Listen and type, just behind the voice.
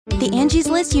The Angie's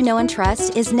List you know and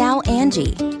trust is now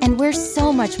Angie, and we're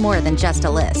so much more than just a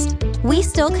list. We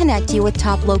still connect you with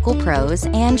top local pros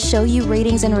and show you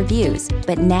ratings and reviews,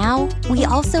 but now we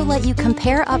also let you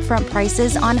compare upfront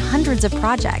prices on hundreds of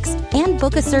projects and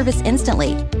book a service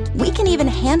instantly. We can even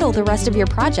handle the rest of your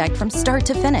project from start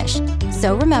to finish.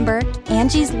 So remember,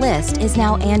 Angie's List is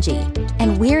now Angie,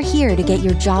 and we're here to get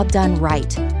your job done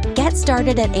right. Get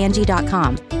started at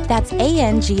Angie.com. That's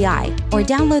ANGI, or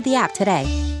download the app today.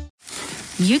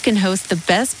 You can host the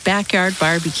best backyard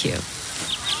barbecue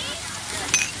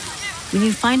when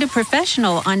you find a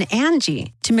professional on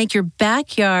Angie to make your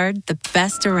backyard the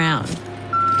best around.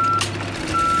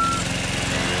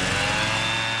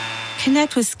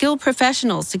 Connect with skilled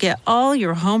professionals to get all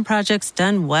your home projects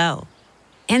done well.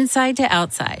 Inside to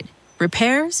outside,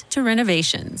 repairs to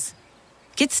renovations.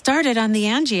 Get started on the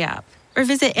Angie app or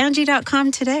visit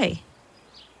Angie.com today.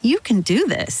 You can do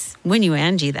this when you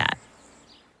Angie that.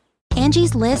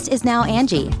 Angie's List is now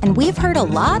Angie, and we've heard a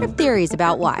lot of theories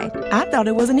about why. I thought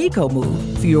it was an eco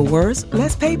move. Fewer words,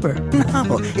 less paper.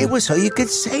 No, it was so you could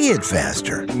say it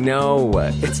faster. No,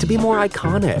 it's to be more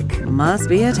iconic. Must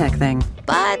be a tech thing.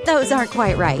 But those aren't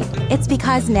quite right. It's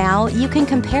because now you can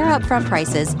compare upfront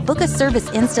prices, book a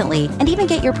service instantly, and even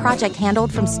get your project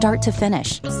handled from start to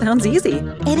finish. Sounds easy.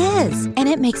 It is, and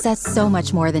it makes us so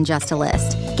much more than just a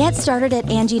list. Get started at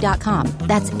Angie.com.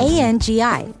 That's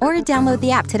ANGI, or download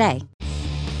the app today.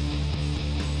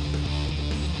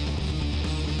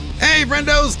 Hey,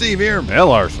 friendo, Steve here. Hey,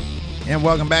 Larson. And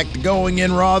welcome back to Going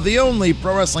In Raw, the only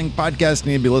pro wrestling podcast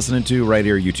you need to be listening to right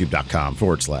here,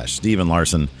 youtube.com/Steven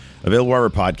Larson. Available wherever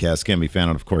podcasts can be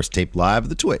found, and of course, taped live at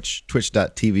the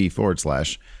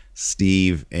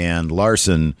twitch.tv/Steve and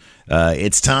Larson.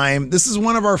 It's time. This is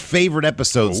one of our favorite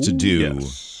episodes to do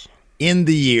in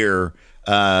the year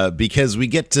because we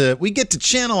get to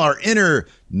channel our inner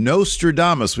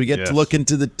Nostradamus. We get to look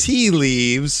into the tea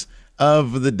leaves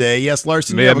of the day. Yes,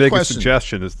 Larson, May you I have make a question. a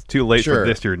suggestion? It's too late Sure. for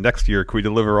this year. Next year, can we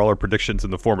deliver all our predictions in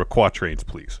the form of quatrains,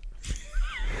 please?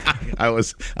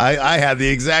 I had the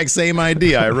exact same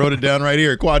idea. I wrote it down right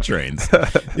here, quatrains.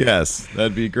 Yes,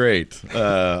 that'd be great.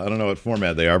 I don't know what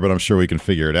format they are, but I'm sure we can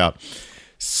figure it out.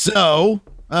 So,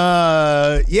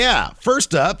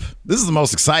 first up, this is the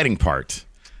most exciting part,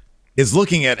 is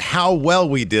looking at how well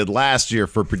we did last year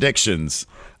for predictions.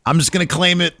 I'm just going to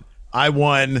claim it. I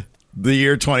won the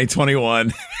year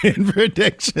 2021 in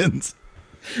predictions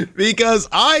because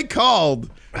I called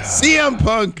CM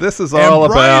Punk. This is all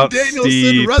about Danielson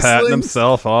Steve patting wrestling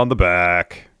himself on the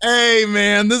back. Hey,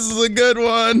 man, this is a good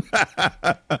one.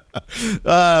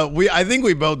 I think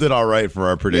we both did all right for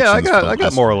our predictions. Yeah, I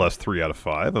got more or less 3 out of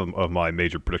 5 of my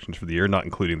major predictions for the year, not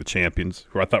including the champions,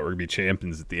 who I thought were going to be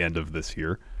champions at the end of this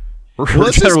year.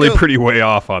 We're generally pretty way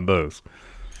off on those.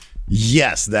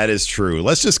 Yes, that is true.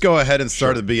 Let's just go ahead and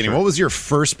start at the beginning. Sure. What was your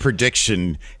first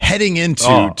prediction heading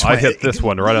into? I hit this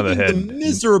one right on the head. The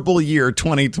miserable year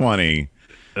 2020,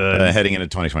 heading into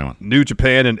 2021. New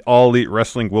Japan and All Elite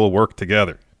Wrestling will work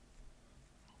together.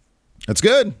 That's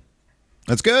good.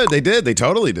 That's good. They did. They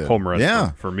totally did. Home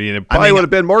run for me, and it I probably mean, would have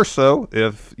been more so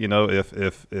if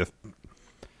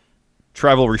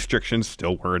travel restrictions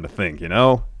still weren't a thing.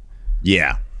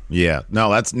 Yeah.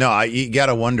 No, you got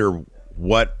to wonder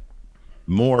what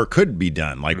more could be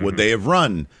done. Like, would they have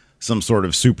run some sort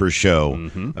of super show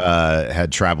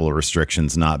had travel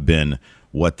restrictions not been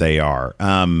what they are?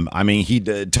 I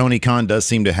mean, Tony Khan does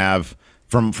seem to have,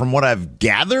 from what I've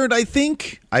gathered, I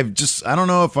think I don't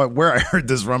know where I heard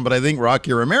this from, but I think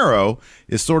Rocky Romero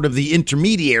is sort of the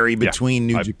intermediary between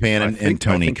New Japan and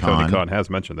Tony Khan. Tony Khan has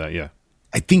mentioned that. Yeah,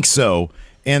 I think so.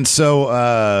 And so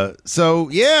I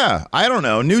don't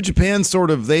know. New Japan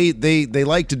sort of they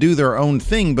like to do their own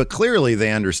thing, but clearly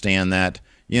they understand that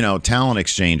talent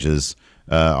exchanges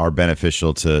are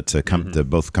beneficial to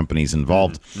both companies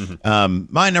involved.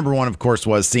 My number one, of course,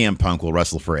 was CM Punk will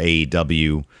wrestle for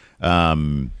AEW,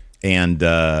 and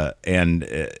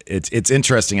it's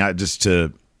interesting. Just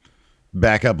to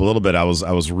back up a little bit, I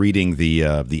was reading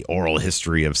the oral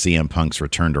history of CM Punk's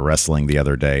return to wrestling the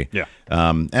other day. Yeah.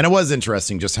 And it was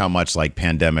interesting just how much like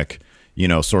pandemic,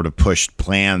 sort of pushed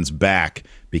plans back,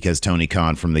 because Tony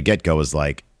Khan from the get-go was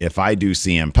like, if I do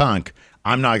CM Punk,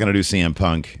 I'm not going to do CM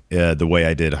Punk the way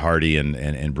I did Hardy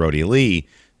and Brody Lee.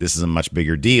 This is a much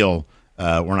bigger deal.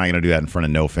 We're not going to do that in front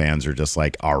of no fans or just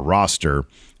like our roster.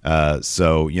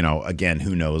 So, again,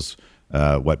 who knows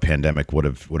what pandemic would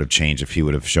have changed if he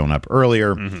would have shown up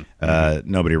earlier.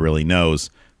 Nobody really knows.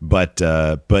 But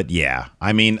yeah,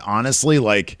 I mean, honestly,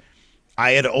 like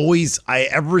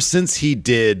ever since he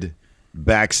did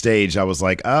Backstage, I was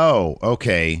like, oh,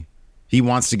 okay, he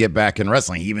wants to get back in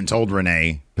wrestling. He even told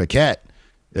Renee Paquette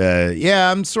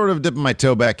I'm sort of dipping my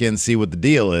toe back in, see what the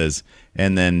deal is.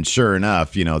 And then sure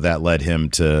enough, that led him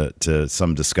to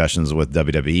some discussions with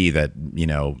WWE that,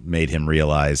 made him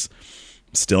realize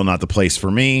still not the place for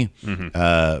me.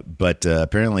 But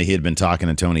apparently he had been talking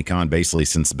to Tony Khan basically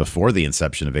since before the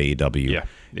inception of AEW.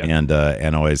 Yeah.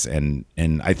 And always, and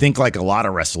I think like a lot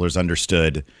of wrestlers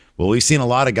understood, well, we've seen a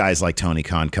lot of guys like Tony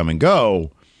Khan come and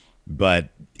go, but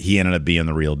he ended up being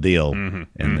the real deal. And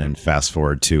then fast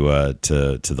forward to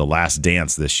the Last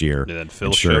Dance this year. And then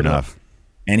Phil sure enough.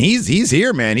 And he's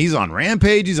here, man. He's on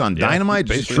Rampage. He's on Dynamite.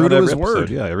 Just true to his word.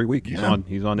 Yeah, every week he's on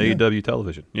AEW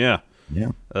television. Yeah.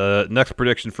 Yeah. Next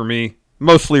prediction for me,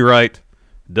 mostly right.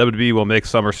 WWE will make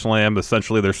SummerSlam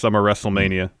essentially their summer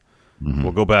WrestleMania.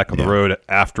 We'll go back on the road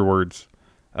afterwards.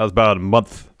 I was about a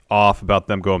month off about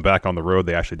them going back on the road.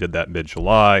 They actually did that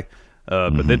mid-July.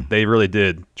 But they really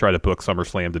did try to book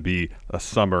SummerSlam to be a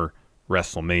summer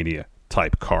WrestleMania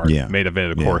type card. Yeah. Main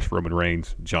event, of course, Roman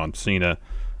Reigns, John Cena.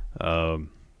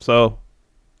 So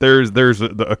there's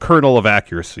a kernel of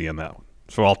accuracy in that one.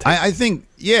 So I'll take I think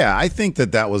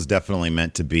that was definitely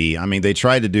meant to be. I mean, they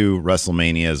tried to do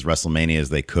WrestleMania as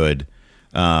they could.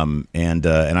 And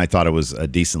I thought it was a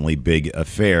decently big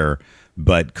affair,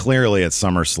 but clearly at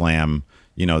SummerSlam,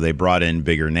 they brought in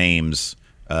bigger names.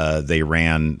 They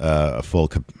ran I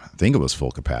think it was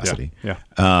full capacity. Yeah.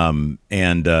 I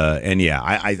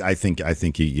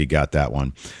think you got that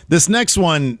one. This next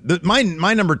one,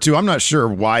 my number 2. I'm not sure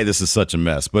why this is such a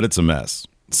mess, but it's a mess.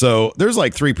 So there's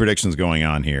like 3 predictions going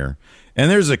on here,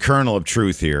 and there's a kernel of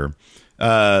truth here.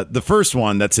 The first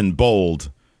one that's in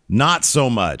bold, not so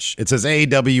much. It says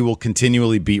AEW will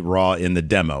continually beat Raw in the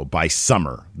demo by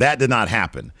summer. That did not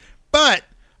happen, but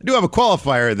I do have a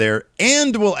qualifier there,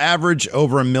 and will average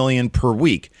over 1 million per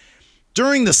week.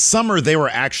 During the summer, they were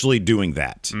actually doing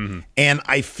that. And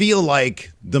I feel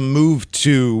like the move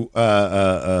to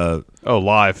live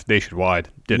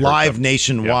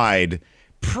nationwide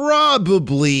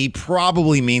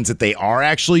probably means that they are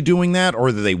actually doing that,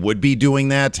 or that they would be doing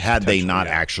that had they not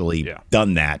actually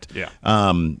done that.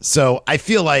 So I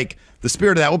feel like the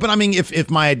spirit of that. Well, but I mean, if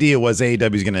my idea was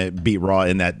AEW is going to beat Raw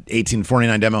in that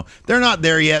 1849 demo, they're not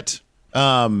there yet.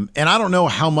 And I don't know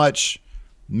how much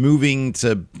moving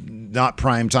to not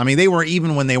prime time. I mean, they were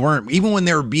even when they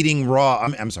were beating Raw.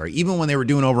 I'm sorry, even when they were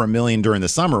doing over 1 million during the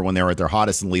summer when they were at their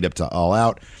hottest and lead up to All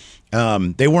Out,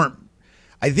 they weren't.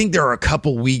 I think there were a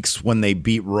couple weeks when they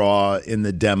beat Raw in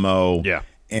the demo. Yeah.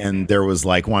 And there was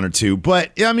like 1 or 2,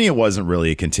 but I mean, it wasn't really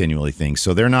a continually thing.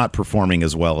 So they're not performing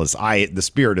as well as the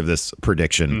spirit of this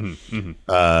prediction.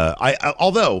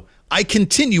 Although I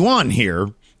continue on here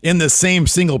in the same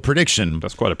single prediction.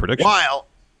 That's quite a prediction.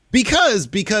 Because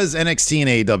NXT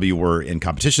and AEW were in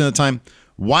competition at the time,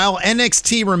 while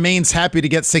NXT remains happy to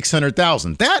get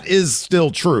 600,000. That is still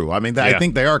true. I mean, I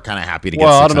think they are kind of happy to get 600,000.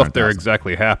 Well, I don't know if they're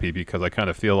exactly happy, because I kind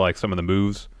of feel like some of the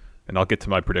moves, and I'll get to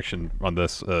my prediction on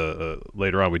this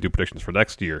later on. We do predictions for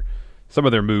next year. Some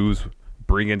of their moves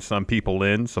bring in some people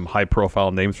in, some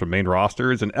high-profile names from main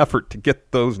rosters, an effort to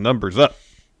get those numbers up.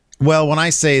 Well, when I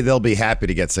say they'll be happy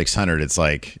to get 600, it's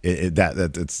like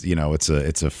it's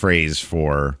it's a phrase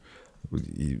for,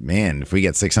 man, if we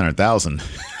get 600,000,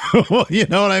 you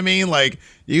know what I mean? Like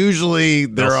usually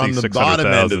they're on the bottom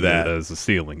end of that as the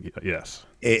ceiling. Yes,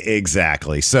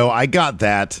 exactly. So I got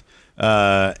that.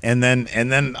 And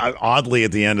then oddly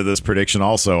at the end of this prediction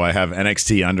also, I have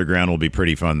NXT Underground will be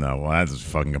pretty fun though. Well, that's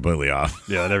fucking completely off.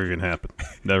 Yeah, that never even happened. I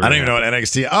don't even know what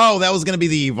NXT. Oh, that was going to be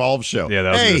the Evolve show. Yeah,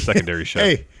 that was the secondary show.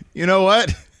 Hey, you know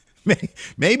what?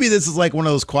 Maybe this is like one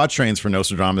of those quatrains for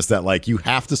Nostradamus that like you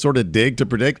have to sort of dig to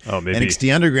predict. Oh, maybe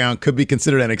NXT Underground could be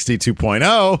considered NXT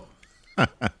 2.0.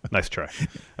 Nice try.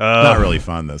 Not really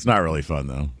fun though. It's not really fun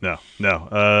though.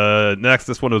 No. Next,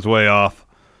 this one was way off.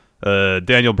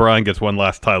 Daniel Bryan gets one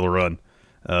last title run.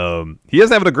 He is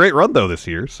having a great run though this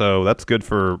year, so that's good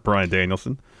for Bryan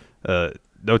Danielson.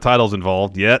 No titles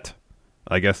involved yet.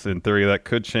 I guess in theory that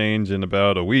could change in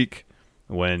about a week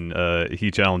when he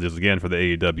challenges again for the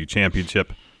AEW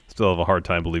Championship. Still have a hard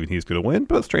time believing he's going to win,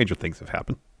 but stranger things have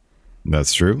happened.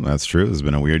 That's true. This has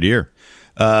been a weird year.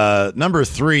 Number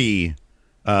 3.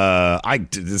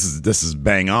 This is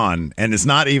bang on, and it's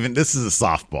not even. This is a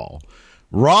softball.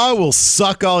 Raw will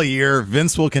suck all year.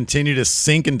 Vince will continue to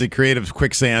sink into creative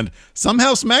quicksand.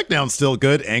 Somehow SmackDown's still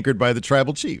good, anchored by the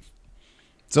Tribal Chief.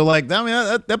 So, like, I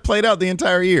mean, that played out the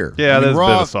entire year. Yeah, I mean, that's a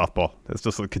bit of a softball. It's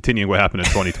just continuing what happened in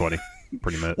 2020,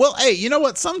 pretty much. Well, hey, you know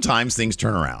what? Sometimes things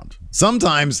turn around.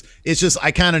 Sometimes it's just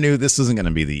I kind of knew this isn't going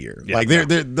to be the year. Yeah, like,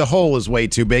 the hole is way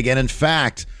too big. And in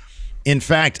fact,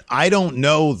 I don't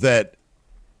know that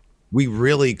we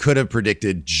really could have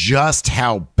predicted just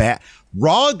how bad.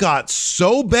 Raw got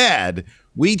so bad,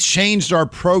 we changed our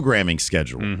programming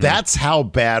schedule. That's how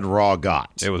bad Raw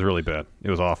got. It was really bad. It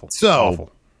was awful. So,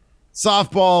 awful.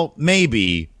 Softball,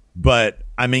 maybe, but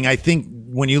I mean, I think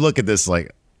when you look at this,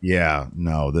 like,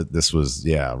 this was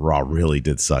Raw really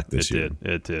did suck this year.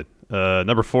 It did.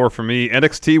 Number 4 for me,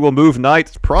 NXT will move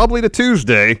nights probably to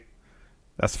Tuesday.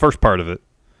 That's the first part of it.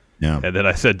 Yeah. And then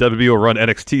I said WWE will run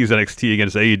NXT's NXT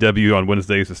against AEW on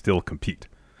Wednesdays to still compete.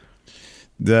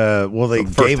 They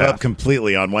gave up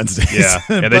completely on Wednesdays. Yeah,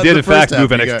 and they did in fact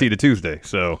move NXT to Tuesday.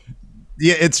 So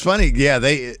yeah, it's funny. Yeah,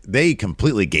 they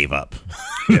completely gave up.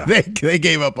 Yeah. they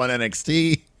gave up on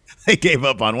NXT. They gave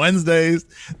up on Wednesdays.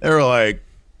 They were like,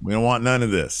 we don't want none of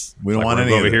this. We don't want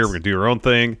any of this. Here. We're gonna do our own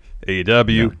thing.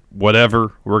 AEW,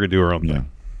 whatever. We're gonna do our own thing.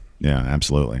 Yeah,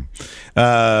 absolutely.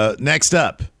 Next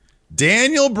up,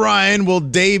 Daniel Bryan will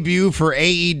debut for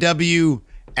AEW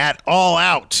at All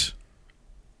Out.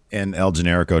 And El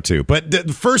Generico too. But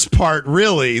the first part,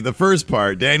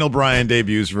 Daniel Bryan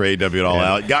debuts for AEW at All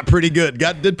Out. Got pretty good.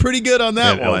 Did pretty good on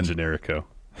that one. El Generico.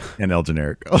 And El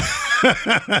Generico.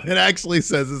 It actually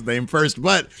says his name first,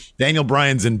 but Daniel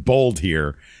Bryan's in bold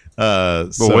here.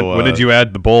 When did you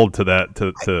add the bold to that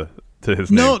to his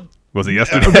name? No, was it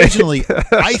yesterday? Originally,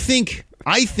 I think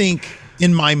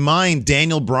in my mind,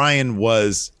 Daniel Bryan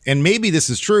was, and maybe this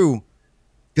is true,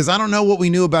 because I don't know what we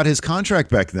knew about his contract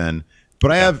back then.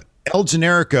 But I have El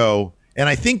Generico, and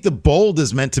I think the bold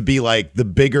is meant to be like the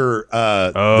bigger,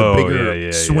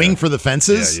 swing for the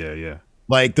fences. Yeah.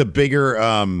 Like the bigger,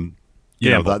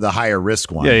 the higher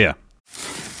risk one. Yeah.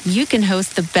 You can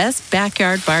host the best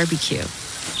backyard barbecue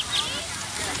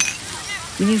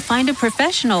when you find a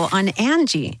professional on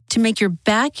Angie to make your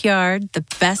backyard the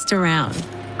best around.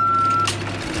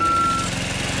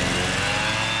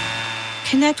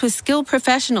 Connect with skilled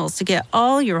professionals to get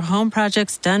all your home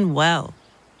projects done well.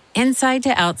 Inside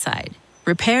to outside,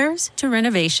 repairs to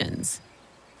renovations.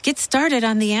 Get started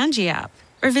on the Angie app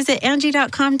or visit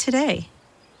Angie.com today.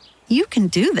 You can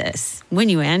do this when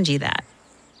you Angie that.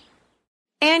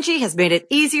 Angie has made it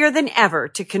easier than ever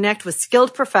to connect with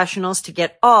skilled professionals to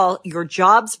get all your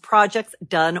jobs projects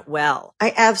done well.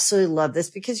 I absolutely love this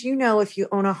because, if you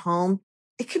own a home,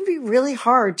 it can be really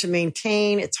hard to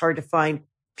maintain. It's hard to find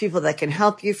people that can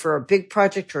help you for a big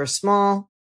project or a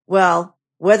small. Well,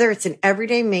 whether it's in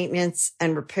everyday maintenance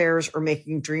and repairs or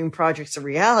making dream projects a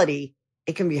reality,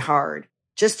 it can be hard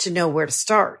just to know where to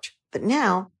start. But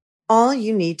now, all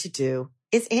you need to do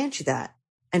is Angie that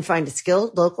and find a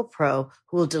skilled local pro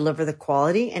who will deliver the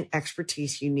quality and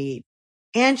expertise you need.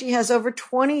 Angie has over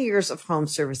 20 years of home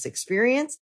service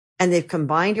experience, and they've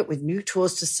combined it with new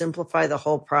tools to simplify the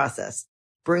whole process.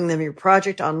 Bring them your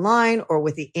project online or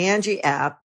with the Angie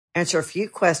app. Answer a few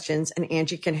questions, and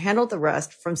Angie can handle the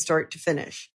rest from start to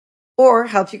finish. Or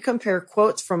help you compare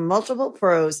quotes from multiple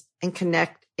pros and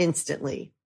connect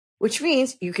instantly. Which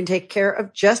means you can take care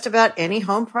of just about any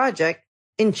home project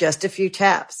in just a few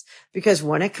taps. Because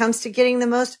when it comes to getting the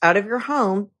most out of your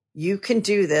home, you can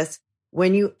do this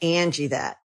when you Angie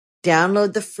that.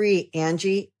 Download the free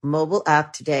Angie mobile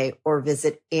app today or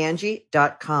visit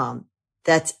Angie.com.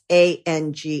 That's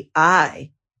ANGI.com.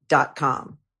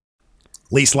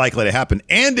 Least likely to happen,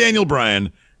 and Daniel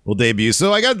Bryan will debut.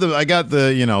 So I got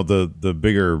the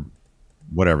bigger,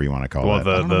 whatever you want to call it.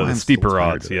 The steeper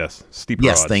odds, yes, steeper odds.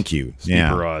 Yes, thank you.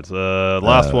 Steeper odds.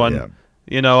 Last one.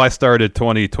 Yeah. I started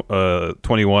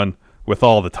 2021 with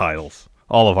all the titles,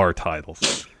 all of our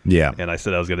titles. Yeah, and I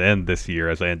said I was going to end this year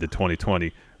as I ended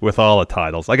 2020 with all the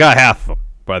titles. I got half of them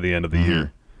by the end of the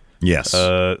year. Yes.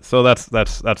 So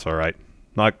that's all right.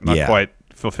 Not quite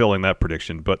fulfilling that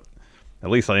prediction, but at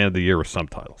least I ended the year with some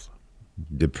titles.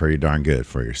 You did pretty darn good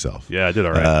for yourself. Yeah, I did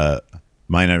all right.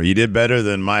 You did better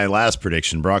than my last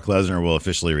prediction. Brock Lesnar will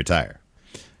officially retire.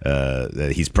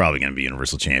 He's probably going to be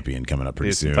Universal Champion coming up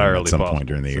pretty soon at some point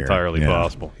during the year. It's entirely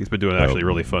possible. He's been doing actually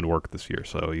really fun work this year,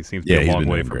 so he seems to be a long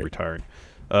way from retiring.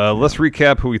 Let's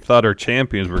recap who we thought our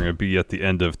champions were going to be at the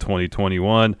end of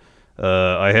 2021.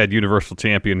 I had Universal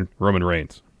Champion Roman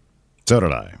Reigns. So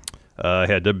did I. I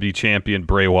had WWE Champion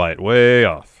Bray Wyatt. Way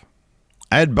off.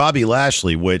 I had Bobby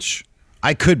Lashley, which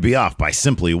I could be off by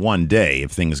simply one day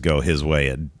if things go his way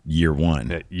at year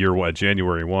one. At year one,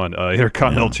 January 1.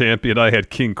 Intercontinental Champion, I had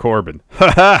King Corbin.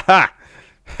 Yeah,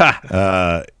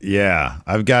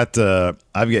 I've got.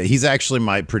 He's actually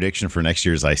my prediction for next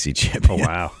year's IC champion. Oh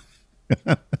wow,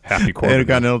 happy Corbin.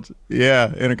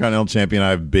 Intercontinental Champion.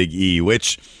 I have Big E,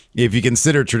 which, if you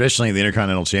consider traditionally the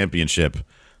Intercontinental Championship,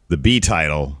 the B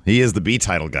title, he is the B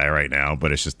title guy right now,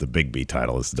 but it's just the big B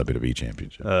title is the WWE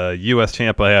Championship. U.S.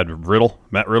 champ, I had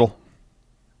Matt Riddle.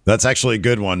 That's actually a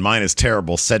good one. Mine is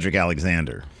terrible, Cedric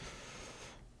Alexander.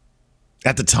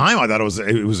 At the time, I thought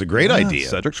it was a great idea.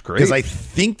 Cedric's great. Because I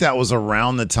think that was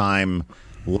around the time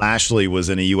Lashley was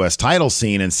in a U.S. title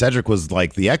scene, and Cedric was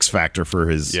like the X factor for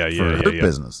his Hurt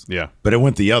business. Yeah. But it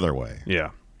went the other way. Yeah.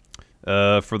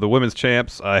 For the women's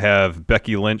champs, I have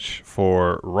Becky Lynch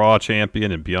for Raw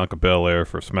champion and Bianca Belair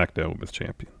for SmackDown women's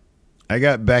champion. I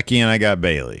got Becky and I got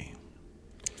Bayley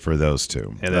for those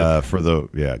two. And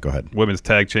go ahead. Women's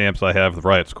tag champs, I have the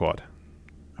Riot Squad.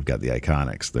 I've got the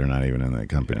Iconics. They're not even in that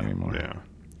company anymore. Yeah.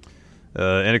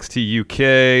 NXT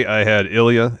UK, I had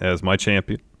Ilya as my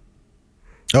champion.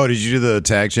 Oh, did you do the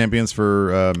tag champions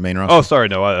for main roster? Oh, sorry,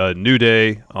 no. New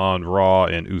Day on Raw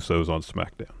and Usos on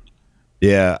SmackDown.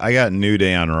 Yeah, I got New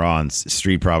Day on Raw and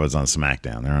Street Profits on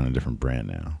SmackDown. They're on a different brand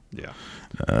now. Yeah.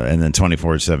 And then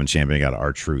 24/7 champion, I got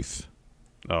R-Truth.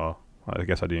 Oh, I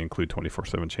guess I didn't include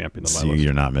 24/7 champion on my So list.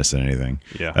 you're not missing anything.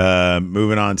 Yeah.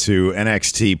 Moving on to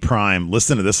NXT Prime.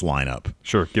 Listen to this lineup.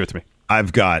 Sure, give it to me.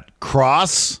 I've got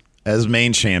Cross as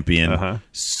main champion,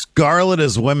 Scarlett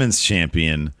as women's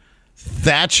champion,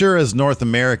 Thatcher as North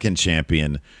American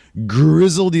champion,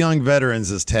 Grizzled Young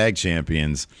Veterans as tag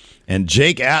champions, and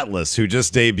Jake Atlas, who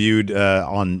just debuted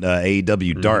on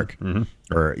AEW Dark.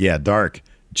 Dark.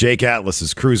 Jake Atlas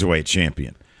is Cruiserweight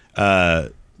champion.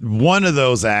 One of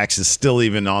those acts is still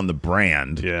even on the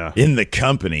brand in the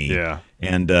company. Yeah.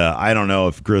 And I don't know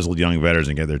if Grizzled Young Veterans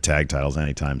can get their tag titles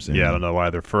anytime soon. Yeah, I don't know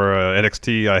either. For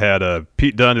NXT, I had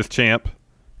Pete Dunne as champ,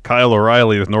 Kyle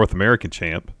O'Reilly as North American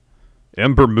champ,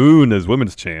 Ember Moon as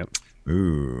women's champ,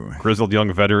 Grizzled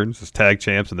Young Veterans as tag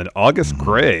champs, and then August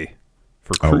Gray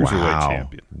for Cruiserweight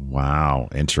champion. Wow,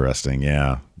 interesting.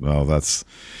 Yeah. Well, that's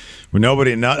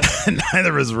neither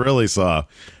of us really saw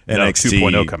NXT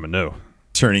 2.0 coming. No,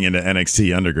 turning into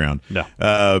NXT Underground. No.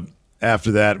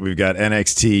 After that, we've got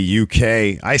NXT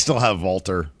UK. I still have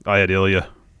Walter. I had Ilya.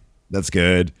 That's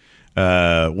good.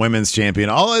 Women's champion.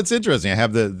 Oh, it's interesting. I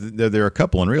have there are a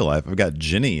couple in real life. I've got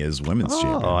Ginny as women's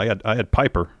champion. Oh, I had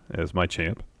Piper as my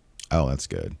champ. Oh, that's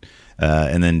good.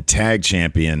 And then tag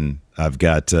champion, I've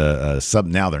got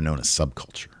now they're known as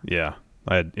Subculture. Yeah,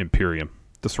 I had Imperium.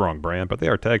 That's the wrong brand, but they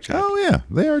are tag champions. Oh, yeah,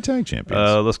 they are tag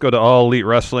champions. Let's go to All Elite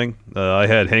Wrestling. I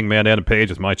had Hangman Adam Page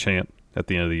as my champ at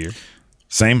the end of the year.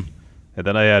 Same. And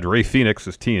then I had Ray Phoenix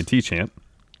as TNT champ.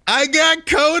 I got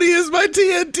Cody as my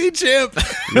TNT champ.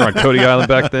 You were on Cody Island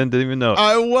back then? Didn't even know.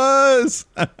 I was.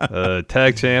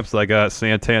 Tag champs, I got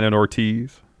Santana and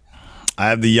Ortiz. I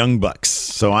have the Young Bucks,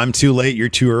 so I'm too late. You're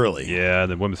too early. Yeah,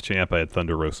 and then women's champ, I had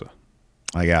Thunder Rosa.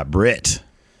 I got Britt.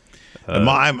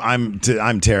 I'm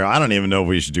terrible. I don't even know if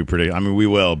we should do predict. I mean, we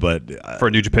will, but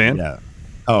for New Japan. Yeah.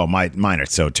 Oh, mine are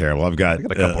so terrible. I've got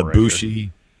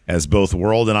Ibushi as both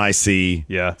World and IC.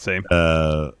 Yeah, same.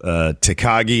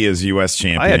 Takagi as U.S.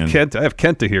 champion. I have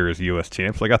Kenta here as U.S.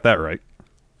 champ, so I got that right.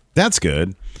 That's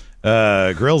good.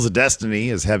 Grills of Destiny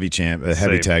as heavy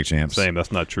tag champs. Same.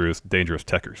 That's not true. It's Dangerous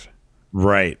Techers.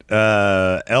 Right.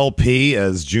 LP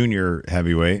as junior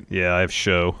heavyweight. Yeah, I have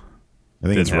Show. I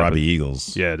think it's Robbie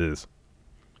Eagles. Yeah, it is.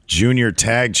 Junior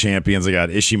tag champions, I got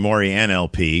Ishimori and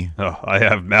LP. Oh, I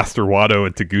have Master Wado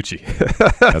and Taguchi.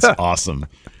 That's awesome.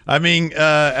 I mean,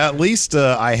 at least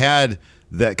I had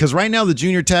that, because right now the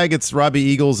junior tag, it's Robbie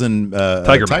Eagles and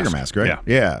Tiger Mask, right?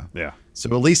 Yeah. So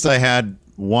at least I had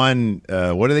one,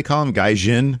 what do they call him?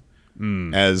 Gaijin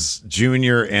as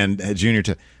junior and junior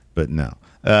tag. But no.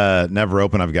 Never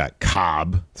Open, I've got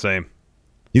Cobb. Same.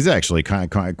 He's actually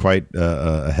quite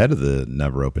ahead of the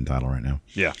Never Open title right now.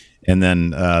 Yeah. And then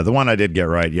the one I did get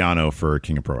right, Yano for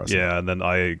King of Pro Wrestling. Yeah, and then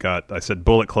I said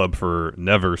Bullet Club for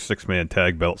Never 6-man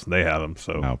tag belts, and they have them.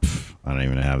 So I don't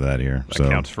even have that here. That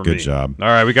counts for me. Good job. All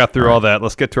right, we got through all that.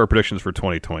 Let's get to our predictions for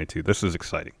 2022. This is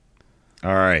exciting.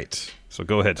 All right. So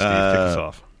go ahead, Steve. Kick us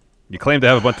off. You claim to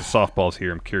have a bunch of softballs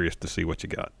here. I'm curious to see what you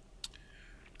got.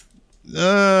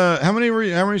 How many are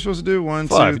you supposed to do? 1,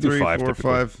 2, 3, 4,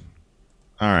 5.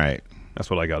 All right. That's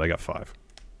what I got. I got 5.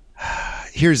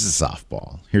 Here's the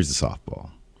softball.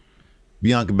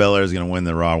 Bianca Belair is going to win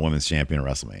the Raw Women's Champion at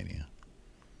WrestleMania.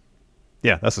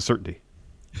 Yeah, that's a certainty.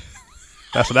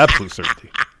 That's an absolute certainty.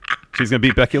 She's going to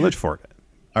beat Becky Lynch for it.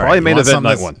 All Probably right, main event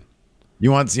night one.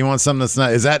 You want something that's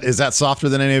not? Is that softer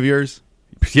than any of yours?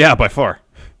 Yeah, by far.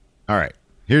 All right.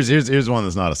 Here's one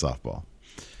that's not a softball.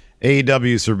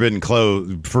 AEW's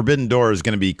Forbidden Door is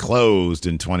going to be closed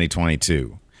in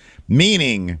 2022,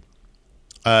 meaning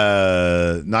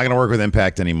not going to work with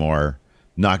Impact anymore.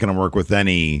 Not going to work with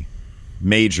any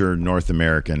major North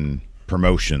American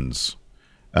promotions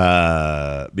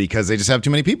because they just have too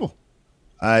many people.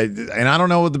 And I don't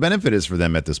know what the benefit is for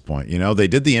them at this point. You know, they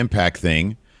did the Impact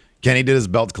thing. Kenny did his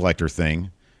belt collector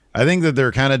thing. I think that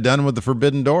they're kind of done with the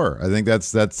Forbidden Door. I think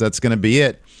that's going to be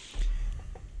it.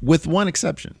 with one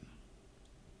exception.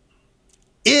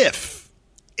 If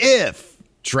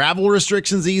travel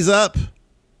restrictions ease up,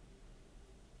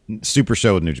 Super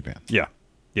Show with New Japan. Yeah,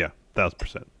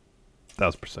 1,000%.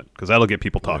 Because that'll get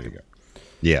people talking.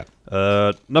 Yeah.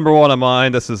 Number one on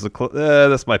mine. This is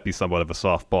this might be somewhat of a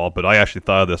softball, but I actually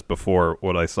thought of this before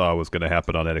what I saw was going to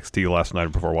happen on NXT last night, or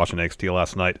before watching NXT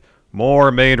last night.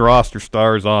 More main roster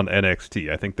stars on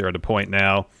NXT. I think they're at a point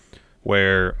now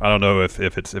where I don't know if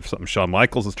it's something Shawn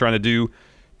Michaels is trying to do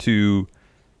to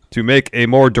make a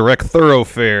more direct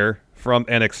thoroughfare from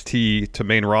NXT to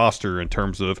main roster in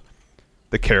terms of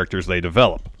the characters they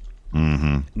develop.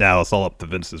 Mm-hmm. Now it's all up to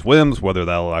Vince's whims whether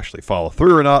that'll actually follow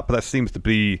through or not, but that seems to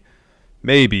be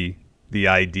maybe the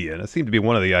idea, and it seemed to be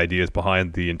one of the ideas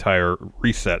behind the entire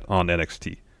reset on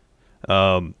NXT.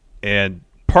 And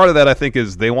part of that, I think,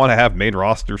 is they want to have main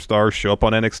roster stars show up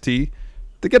on NXT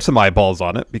to get some eyeballs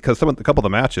on it, because a couple of the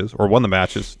matches, or one of the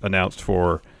matches announced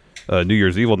for New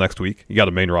Year's Evil next week, you got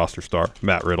a main roster star,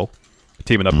 Matt Riddle,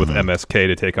 teaming up with MSK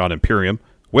to take on Imperium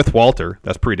with Walter.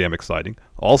 That's pretty damn exciting.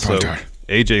 Also,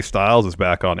 AJ Styles is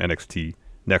back on NXT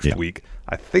next week.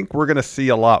 I think we're going to see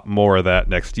a lot more of that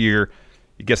next year.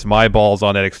 You get some eyeballs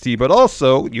on NXT, but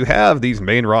also you have these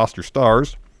main roster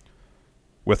stars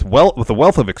with a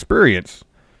wealth of experience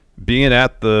being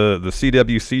at the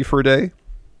CWC for a day,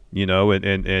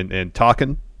 and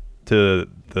talking to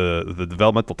the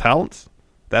developmental talents.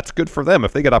 That's good for them.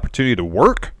 If they get opportunity to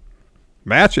work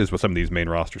matches with some of these main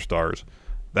roster stars,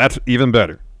 that's even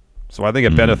better. So I think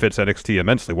it benefits NXT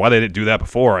immensely. Why they didn't do that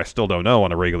before, I still don't know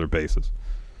on a regular basis.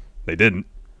 They didn't.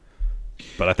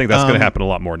 But I think that's going to happen a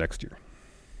lot more next year.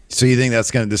 So you think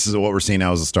this is what we're seeing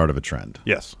now as the start of a trend?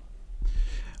 Yes.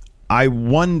 I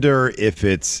wonder if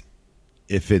it's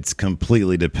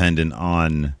completely dependent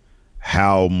on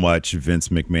how much Vince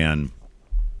McMahon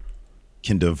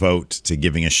can devote to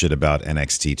giving a shit about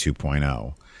NXT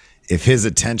 2.0. If his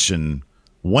attention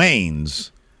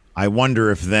wanes, I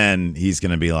wonder if then he's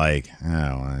going to be like,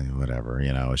 whatever,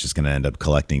 it's just going to end up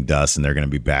collecting dust, and they're going to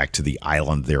be back to the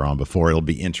island they're on before. It'll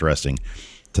be interesting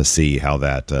to see how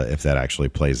that, if that actually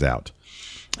plays out.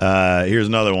 Here's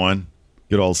another one.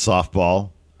 Good old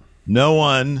softball. No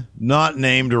one not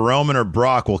named Roman or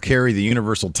Brock will carry the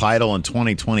Universal title in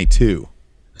 2022.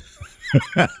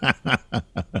 Did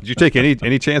you take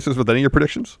any chances with any of your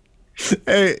predictions?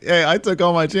 Hey, I took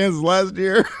all my chances last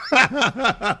year.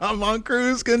 I'm on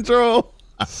cruise control.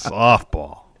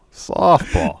 Softball.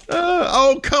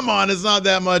 Come on. It's not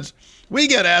that much. We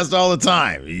get asked all the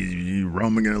time,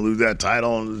 Roman going to lose that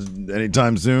title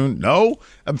anytime soon? No.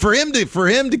 For him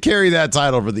to carry that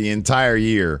title for the entire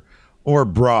year, or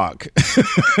Brock.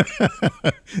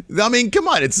 I mean, come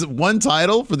on. It's one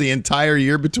title for the entire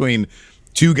year between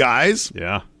two guys.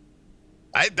 Yeah.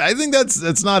 I think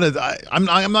that's not I'm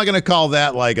not going to call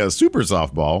that like a super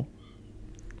softball.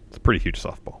 It's a pretty huge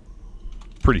softball.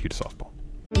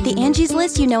 The Angie's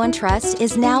List you know and trust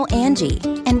is now Angie,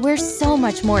 and we're so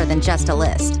much more than just a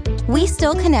list. We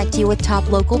still connect you with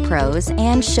top local pros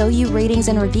and show you ratings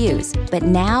and reviews, but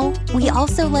now we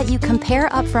also let you compare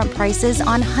upfront prices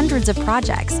on hundreds of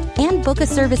projects and book a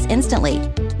service instantly.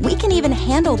 We can even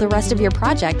handle the rest of your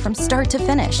project from start to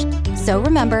finish. So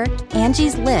remember,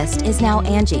 Angie's List is now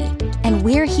Angie, and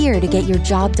we're here to get your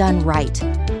job done right.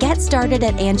 Get started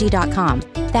at Angie.com.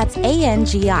 That's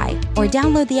ANGI, or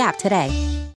download the app today.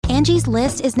 Angie's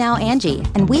List is now Angie,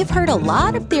 and we've heard a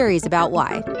lot of theories about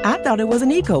why. I thought it was an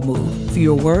eco move.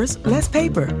 Fewer words, less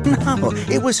paper. No,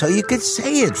 it was so you could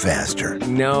say it faster.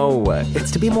 No,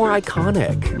 it's to be more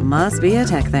iconic. Must be a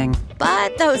tech thing.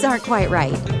 But those aren't quite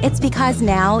right. It's because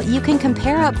now you can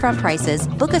compare upfront prices,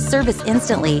 book a service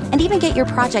instantly, and even get your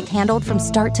project handled from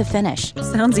start to finish.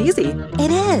 Sounds easy. It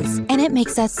is, and it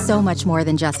makes us so much more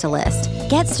than just a list.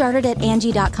 Get started at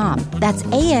Angie.com. That's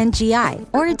ANGI,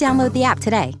 or download the app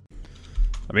today.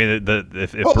 I mean,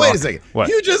 if Brock, wait a second. What?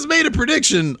 You just made a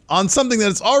prediction on something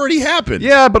that's already happened.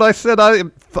 Yeah, but I said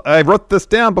I wrote this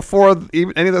down before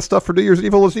even any of that stuff for New Year's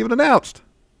Evil was even announced.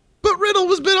 But Riddle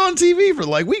has been on TV for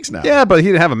like weeks now. Yeah, but he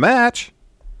didn't have a match.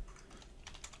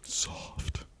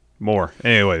 Soft. More.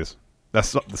 Anyways,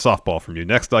 that's the softball from you.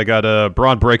 Next, I got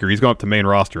Braun Breaker. He's going up to main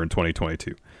roster in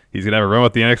 2022. He's going to have a run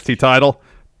with the NXT title.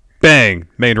 Bang!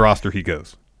 Main roster he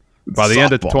goes. By the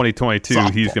end of 2022,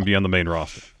 he's going to be on the main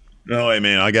roster. No way,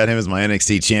 man. I got him as my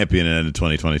NXT champion in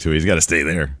 2022. He's got to stay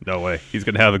there. No way. He's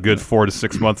going to have a good 4 to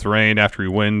 6 month reign after he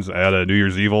wins at a New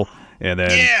Year's Evil, and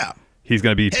then he's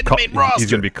going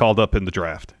to be called up in the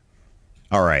draft.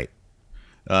 All right.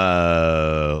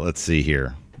 Let's see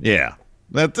here. Yeah.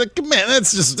 That's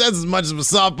as much of a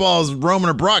softball as Roman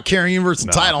and Brock carrying Universal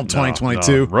title in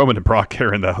 2022. No. Roman and Brock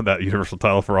carrying that Universal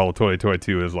title for all of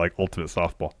 2022 is like ultimate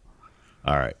softball.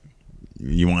 All right.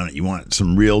 You want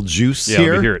some real juice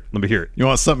here? Let me hear it. You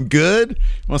want something good?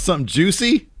 You want something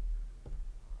juicy?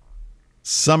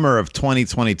 Summer of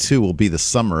 2022 will be the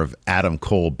summer of Adam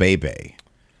Cole Bebe.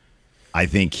 I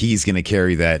think he's going to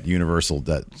carry that Universal,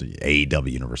 that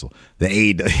AEW Universal. The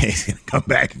AEW, he's going to come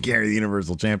back and carry the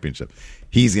Universal Championship.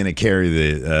 He's going to carry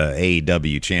the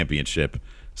AEW Championship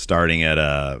starting at,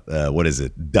 what is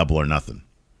it, Double or Nothing.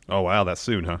 Oh, wow, that's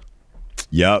soon, huh?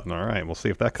 Yep. All right, we'll see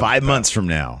if that comes 5 months from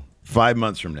now. 5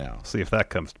 months from now. See if that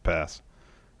comes to pass.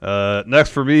 Next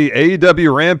for me,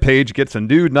 AEW Rampage gets a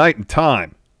new night and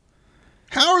time.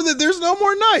 How are there's no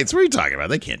more nights? What are you talking about?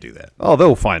 They can't do that. Oh,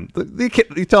 they'll find.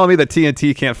 You telling me that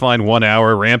TNT can't find 1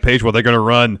 hour Rampage while they're going to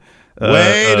run?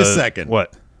 Wait a second.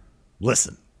 What?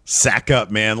 Listen, sack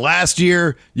up, man. Last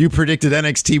year, you predicted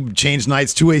NXT would change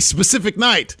nights to a specific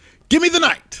night. Give me the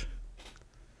night.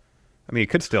 I mean, it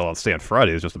could still stay on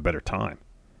Friday. It's just a better time.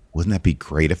 Wouldn't that be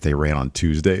great if they ran on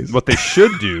Tuesdays? What they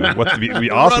should do, what would be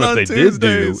awesome if they did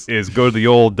do, is go to the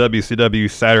old WCW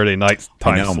Saturday night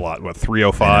time slot,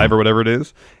 3:05 or whatever it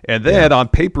is. And then on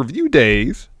pay-per-view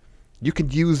days, you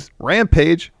could use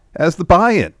Rampage as the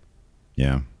buy-in.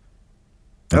 Yeah.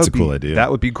 That's a cool idea.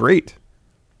 That would be great.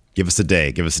 Give us a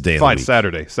day. Give us a day. Fine,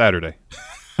 Saturday. Saturday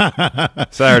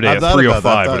at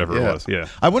 3:05, whatever it was. Yeah.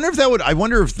 I wonder if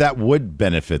that would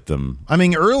benefit them. I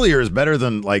mean, earlier is better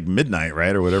than like midnight,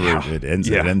 right, or whatever. Yeah. It ends.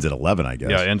 Yeah. It ends at 11, I guess.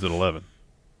 Yeah, it ends at 11.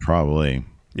 Probably.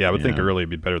 Yeah, I would think early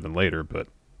would be better than later, but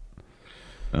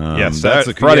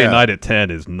Friday night at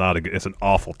 10 is not a good. It's an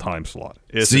awful time slot.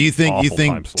 So you think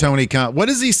Tony Khan? What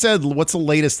has he said? What's the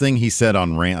latest thing he said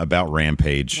on about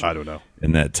Rampage? I don't know.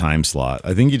 In that time slot,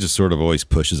 I think he just sort of always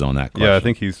pushes on that question. Yeah,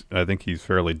 I think he's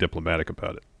fairly diplomatic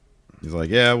about it. He's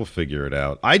like, yeah, we'll figure it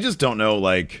out. I just don't know.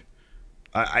 Like,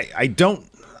 I don't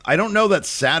know that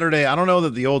Saturday. I don't know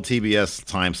that the old TBS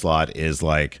time slot is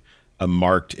like a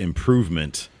marked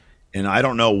improvement, and I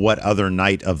don't know what other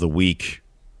night of the week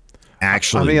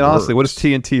actually. I mean, honestly, what does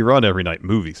TNT run every night?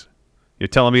 Movies. You're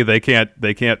telling me they can't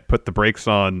put the brakes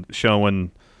on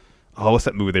showing? Oh, what's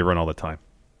that movie they run all the time?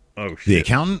 Oh, shit. The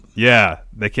Accountant? Yeah,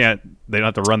 they can't. They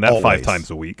don't have to run that always. 5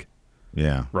 times a week.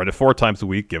 Yeah, run it 4 times a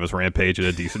week. Give us Rampage at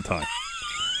a decent time.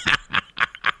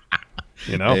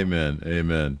 You know,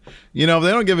 amen. You know, if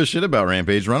they don't give a shit about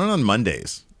Rampage, run it on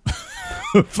Mondays.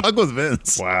 Fuck with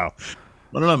Vince. Wow,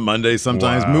 run it on Mondays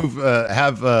sometimes. Wow. Move,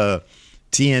 have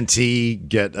TNT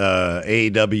get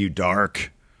AEW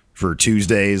Dark for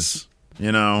Tuesdays.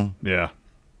 You know, yeah.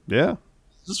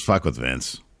 Just fuck with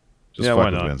Vince. Just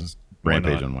fuck with Vince.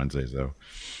 Rampage on Wednesdays, though.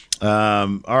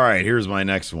 All right, here's my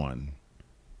next one.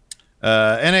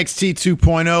 NXT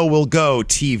 2.0 will go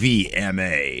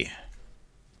TVMA.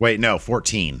 Wait, no,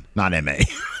 14, not MA.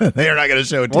 They are not going to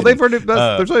show it. Well, they've already.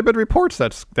 There's already been reports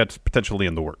that's potentially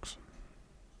in the works.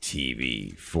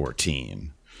 TV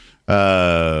 14.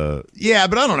 Yeah,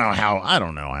 but I don't know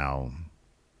how.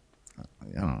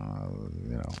 You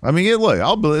know. I mean, look,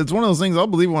 it's one of those things I'll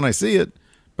believe when I see it.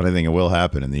 But I think it will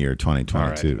happen in the year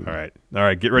 2022. All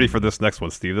right. Get ready for this next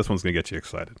one, Steve. This one's going to get you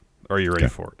excited. Are you ready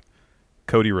for it?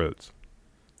 Cody Rhodes,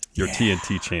 your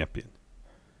TNT champion.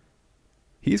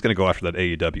 He's going to go after that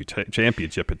AEW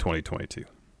championship in 2022.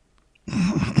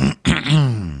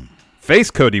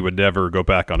 Face Cody would never go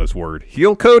back on his word.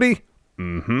 Heel Cody?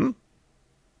 Mm-hmm.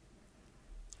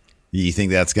 You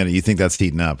think that's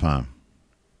heating up, huh?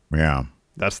 Yeah.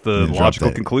 That's the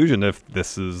logical conclusion if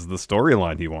this is the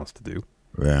storyline he wants to do.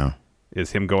 Yeah.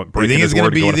 Is him going? You think it's going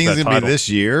to be this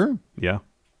year? Yeah.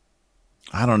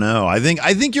 I don't know. I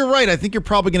think you're right. I think you're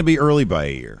probably going to be early by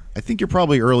a year. I think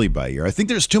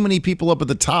there's too many people up at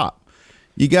the top.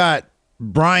 You got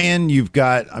Brian. You've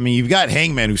got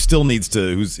Hangman, who still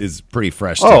is pretty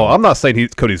fresh. Oh, I'm not saying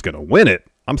Cody's going to win it.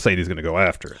 I'm saying he's going to go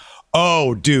after it.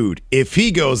 Oh, dude, if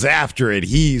he goes after it,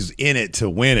 he's in it to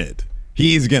win it.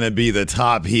 He's going to be the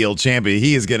top heel champion.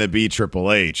 He is going to be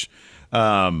Triple H.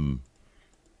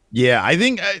 Yeah, I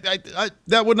think I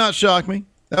that would not shock me.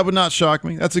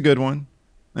 That's a good one.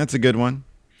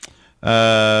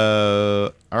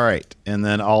 All right, and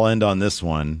then I'll end on this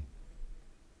one.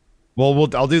 Well,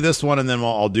 I'll do this one, and then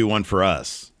I'll do one for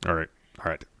us. All right.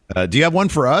 Do you have one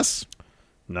for us?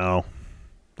 No.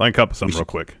 I can come up with something real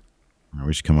quick.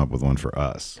 We should come up with one for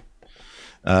us.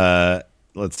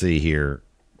 Let's see here.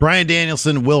 Bryan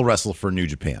Danielson will wrestle for New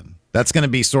Japan. That's going to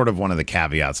be sort of one of the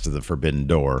caveats to the Forbidden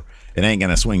Door. It ain't going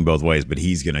to swing both ways, but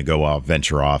he's going to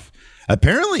venture off.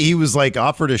 Apparently, he was like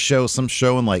offered some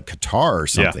show in like Qatar or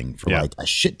something for like a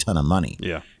shit ton of money.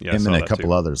 Yeah. Him and a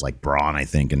couple others like Braun, I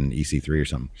think, and EC3 or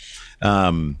something.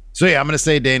 So yeah, I'm going to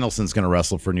say Danielson's going to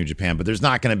wrestle for New Japan, but there's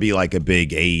not going to be like a big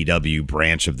AEW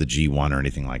branch of the G1 or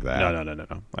anything like that. No.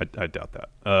 I doubt that.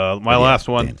 My last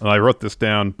one, I wrote this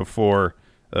down before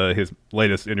his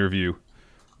latest interview.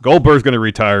 Goldberg's going to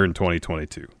retire in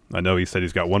 2022. I know he said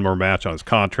he's got one more match on his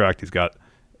contract. He's got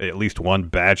at least one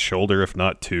bad shoulder, if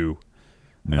not two.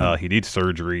 Yeah. He needs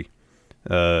surgery.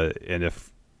 And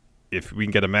if we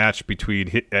can get a match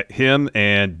between him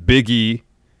and Big E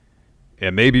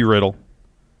and maybe Riddle,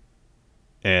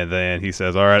 and then he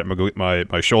says, all right, I'm going to go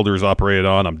get my shoulders operated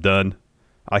on. I'm done.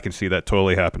 I can see that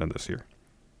totally happening this year.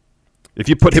 If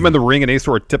you put him in the ring in a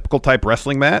sort of typical type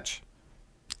wrestling match,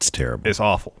 it's terrible. It's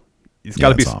awful. It's got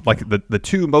to be awful. like the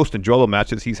two most enjoyable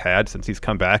matches he's had since he's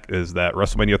come back is that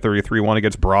WrestleMania 33 one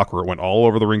against Brock where it went all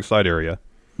over the ringside area.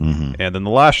 And then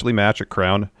the Lashley match at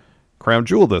Crown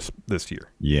Jewel this year.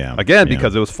 Yeah. Again,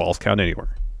 because it was Falls Count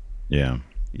Anywhere. Yeah.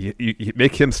 You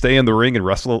make him stay in the ring and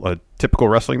wrestle a typical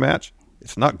wrestling match,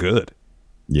 it's not good.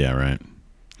 Yeah, right.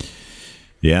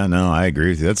 Yeah, no, I agree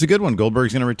with you. That's a good one.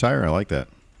 Goldberg's going to retire. I like that.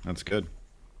 That's good.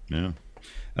 Yeah.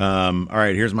 All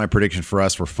right, here's my prediction for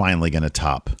us. We're finally going to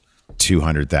top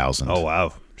 200,000. Oh,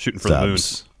 wow. Shooting for the moon.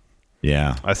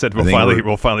 Yeah. I said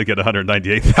we'll finally get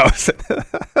 198,000.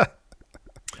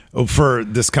 Oh, for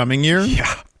this coming year?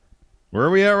 Yeah. Where are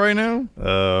we at right now?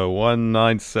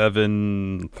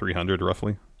 197,300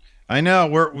 roughly. I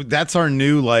know. That's our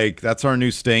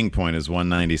new staying point is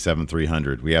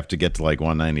 197,300. We have to get to like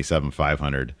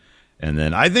 197,500. And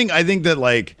then I think that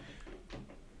like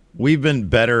we've been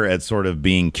better at sort of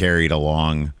being carried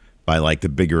along by like the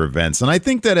bigger events. And I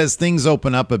think that as things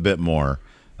open up a bit more,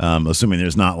 assuming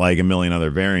there's not like a million other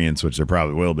variants, which there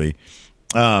probably will be,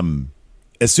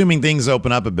 assuming things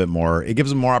open up a bit more, it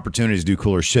gives them more opportunities to do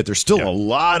cooler shit. There's still a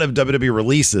lot of WWE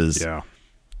releases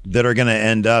that are going to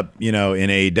end up, in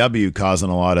AEW causing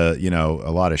a lot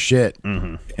of shit.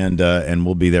 And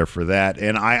we'll be there for that.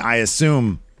 And I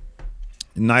assume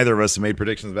neither of us have made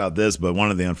predictions about this, but one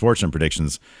of the unfortunate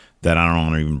predictions that I don't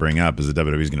want to even bring up is that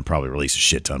WWE is going to probably release a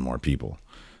shit ton more people.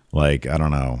 Like, I don't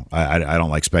know. I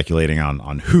don't like speculating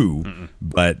on who,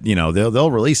 but they'll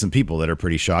release some people that are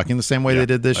pretty shocking the same way they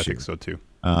did this year. I think so too.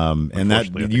 And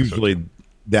that usually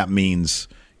that means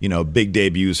big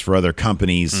debuts for other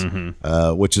companies,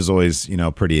 which is always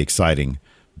pretty exciting.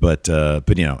 But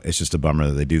it's just a bummer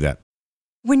that they do that.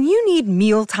 When you need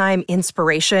mealtime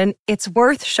inspiration, it's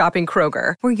worth shopping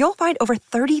Kroger, where you'll find over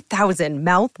 30,000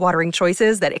 mouth-watering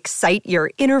choices that excite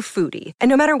your inner foodie. And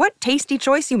no matter what tasty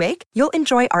choice you make, you'll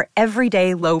enjoy our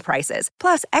everyday low prices,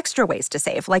 plus extra ways to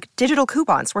save, like digital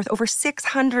coupons worth over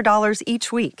 $600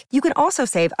 each week. You can also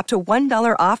save up to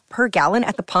 $1 off per gallon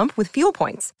at the pump with fuel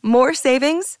points. More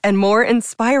savings and more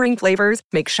inspiring flavors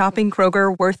make shopping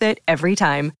Kroger worth it every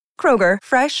time. Kroger,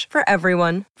 fresh for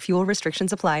everyone. Fuel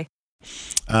restrictions apply.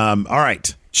 All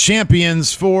right,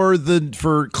 champions for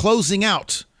closing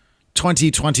out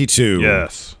 2022.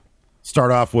 Yes.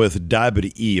 Start off with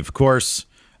WWE, of course.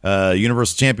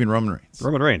 Universal Champion Roman Reigns.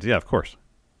 Roman Reigns, yeah, of course.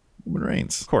 Roman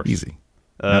Reigns, of course, easy,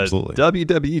 absolutely.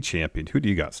 WWE Champion. Who do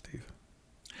you got, Steve?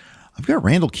 I've got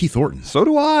Randall Keith Orton. So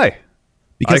do I.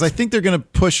 Because I think they're going to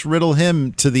push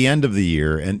him to the end of the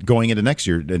year and going into next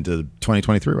year into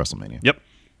 2023 WrestleMania. Yep,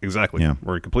 exactly. Yeah.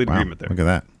 We're in complete agreement there. Look at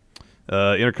that.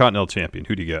 Intercontinental Champion.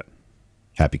 Who do you get?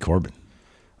 Happy Corbin.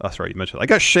 That's right. You mentioned that. I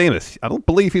got Sheamus. I don't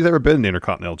believe he's ever been an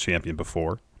Intercontinental Champion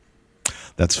before.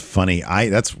 That's funny.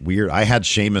 That's weird. I had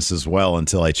Sheamus as well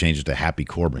until I changed it to Happy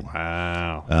Corbin.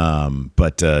 Wow.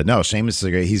 But no, Sheamus is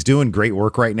great. He's doing great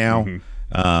work right now.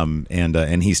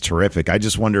 And he's terrific. I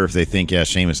just wonder if they think,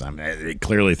 Sheamus. They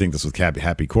clearly think this with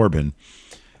Happy Corbin.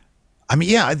 I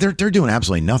mean, they're doing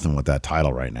absolutely nothing with that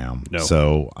title right now. No.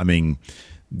 So, I mean,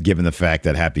 given the fact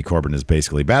that Happy Corbin is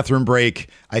basically bathroom break,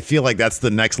 I feel like that's the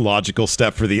next logical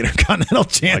step for the Intercontinental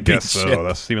Championship. I guess so.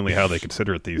 That's seemingly how they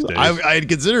consider it these days. I'd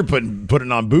consider putting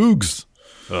it on Boogs.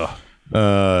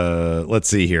 Let's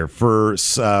see here. For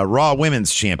Raw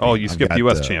Women's Champion. Oh, you skipped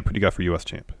U.S. Champ. Who do you got for U.S.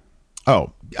 Champ?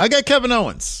 Oh, I got Kevin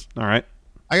Owens. All right.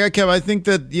 I got Kevin. I think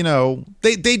that,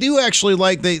 they do actually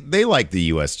like, they like the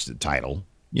U.S. title.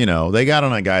 They got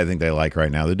on a guy I think they like right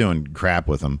now. They're doing crap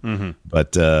with him.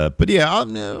 But yeah,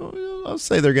 I'll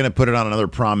say they're going to put it on another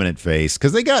prominent face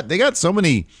because they got so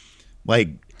many like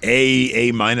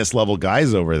A- level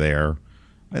guys over there.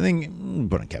 I think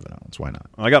put on Kevin Owens. Why not?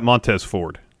 I got Montez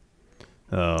Ford.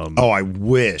 I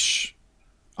wish,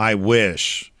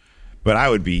 but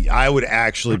I would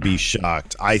actually be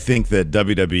shocked. I think that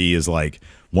WWE is like,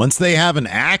 once they have an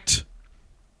act,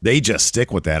 they just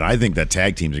stick with that. I think that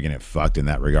tag teams are going to get fucked in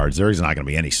that regard. There's not going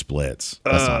to be any splits.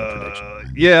 That's not a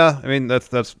prediction. Yeah, I mean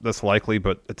that's likely,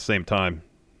 but at the same time,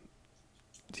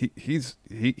 he's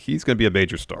going to be a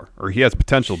major star, or he has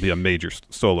potential to be a major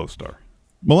solo star.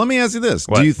 Well, let me ask you this: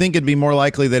 What? Do you think it'd be more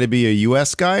likely that it'd be a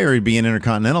U.S. guy or it'd be an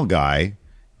intercontinental guy,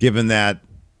 given that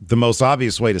the most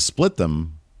obvious way to split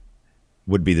them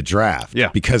would be the draft? Yeah,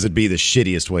 because it'd be the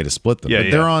shittiest way to split them. Yeah,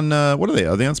 but they're on. What are they?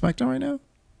 Are they on SmackDown right now?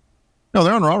 No,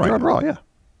 they're on Raw right They're on now. Raw, yeah.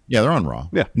 Yeah, they're on Raw.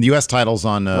 Yeah. The U.S. title's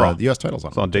on Raw. The U.S. title's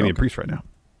on. It's on Damian Priest right now.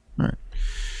 All right.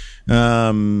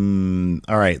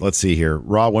 All right. Let's see here.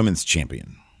 Raw Women's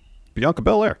Champion. Bianca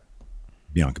Belair.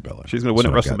 Bianca Belair. She's going to win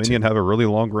at That's what I got, WrestleMania too. and have a really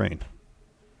long reign.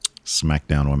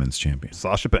 SmackDown Women's Champion.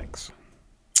 Sasha Banks.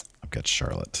 I've got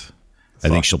Charlotte. I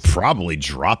think she'll probably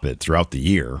drop it throughout the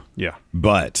year. Yeah.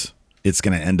 But it's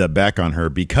going to end up back on her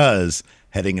because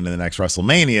heading into the next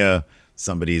WrestleMania,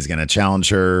 somebody's going to challenge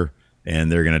her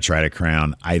and they're going to try to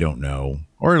crown, I don't know.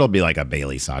 Or it'll be like a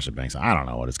Bayley Sasha Banks. I don't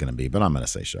know what it's going to be, but I'm going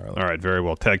to say Charlotte. All right, very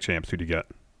well. Tag champs, who do you got?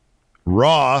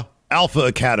 Raw Alpha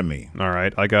Academy. All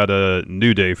right, I got a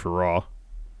New Day for Raw.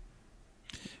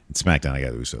 In SmackDown, I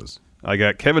got Usos. I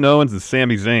got Kevin Owens and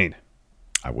Sami Zayn.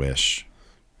 I wish.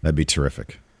 That'd be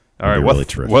terrific. All right, really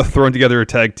terrific. what throwing together a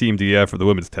tag team do you have for the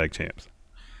women's tag champs?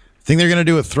 I think they're going to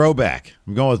do a throwback.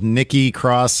 I'm going with Nikki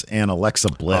Cross and Alexa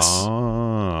Bliss.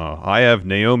 Oh, I have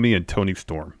Naomi and Toni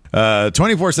Storm.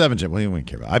 24/7 champ. What do you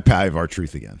care about? I have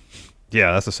R-Truth again.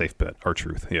 Yeah, that's a safe bet.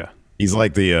 R-Truth, yeah. He's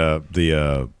like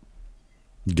the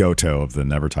Goto of the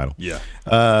Never title. Yeah.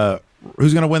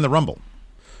 Who's going to win the Rumble?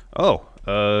 Oh,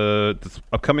 this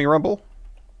upcoming Rumble?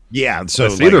 Yeah, so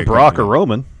it's either Brock or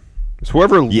Roman. So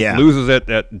whoever Yeah. loses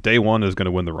at day one is going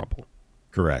to win the Rumble.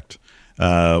 Correct.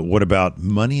 What about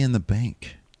Money in the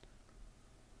Bank?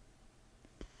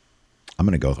 I'm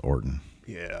going to go with Orton.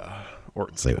 Yeah,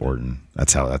 Orton. Say Orton.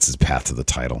 That's his path to the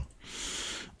title.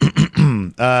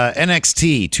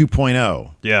 NXT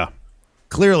 2.0. Yeah.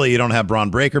 Clearly, you don't have Braun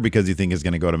Breaker because you think he's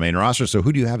going to go to main roster. So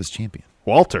who do you have as champion?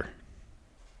 Walter.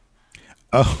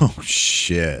 Oh,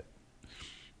 shit.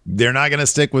 They're not going to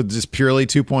stick with just purely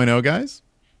 2.0 guys?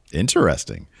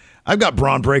 Interesting. I've got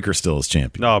Braun Breaker still as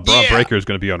champion. No, Braun Breaker is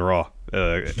going to be on Raw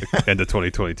end of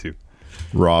 2022.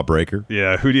 Raw Breaker.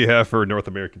 Yeah, who do you have for North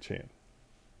American champ?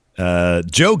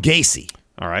 Joe Gacy.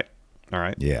 All right.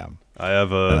 Yeah. I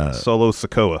have Solo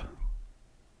Sikoa.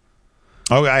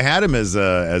 Oh, I had him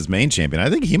as main champion. I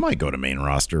think he might go to main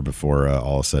roster before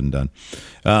all is said and done.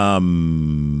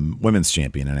 Women's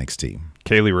champion NXT.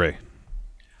 Kaylee Ray.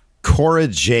 Cora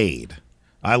Jade.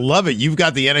 I love it. You've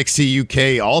got the NXT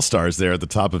UK All-Stars there at the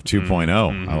top of 2.0.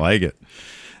 Mm-hmm. I like it.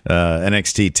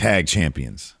 NXT Tag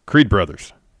Champions. Creed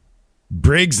Brothers.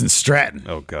 Briggs and Stratton.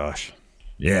 Oh, gosh.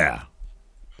 Yeah.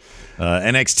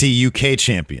 NXT UK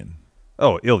Champion.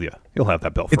 Oh, Ilya. He'll have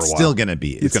that belt for a while. It's still going to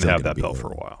be. He's going to have that belt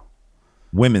for a while.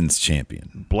 Women's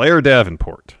Champion. Blair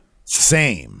Davenport.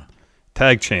 Same.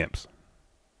 Tag Champs.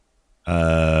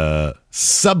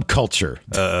 Subculture.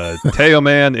 Teo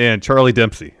Man and Charlie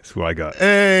Dempsey is who I got.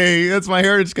 Hey, that's my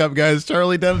Heritage Cup, guys.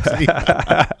 Charlie Dempsey.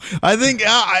 I think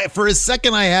for a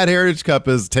second I had Heritage Cup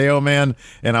as Teo Man,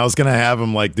 and I was going to have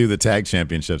him like do the tag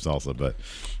championships also, but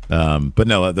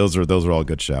no, those are all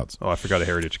good shouts. Oh, I forgot a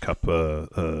Heritage Cup.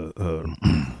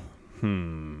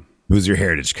 Who's your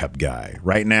Heritage Cup guy?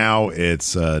 Right now,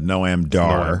 it's Noam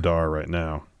Dar. Noam Dar right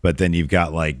now. But then you've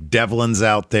got like Devlin's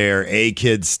out there,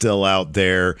 A-Kid's still out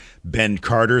there, Ben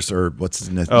Carter's or what's his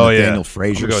name? Nathaniel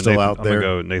Frazier still out there. I'm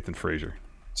going to go Nathan Frazier.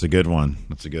 It's a good one.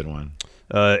 That's a good one.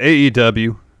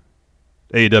 AEW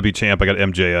champ, I got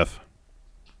MJF.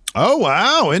 Oh,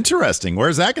 wow. Interesting.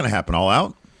 Where's that going to happen? All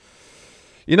out?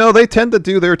 You know, they tend to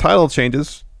do their title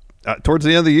changes towards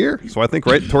the end of the year. So I think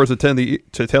right towards the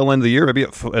tail end of the year, maybe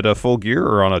at a Full Gear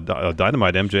or on a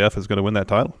Dynamite, MJF is going to win that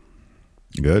title.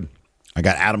 Good. I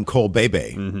got Adam Cole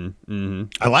Bebe.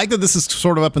 I like that this is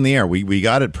sort of up in the air. We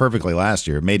got it perfectly last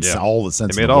year. It made all the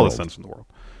sense. It made all the sense in the world.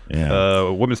 Yeah.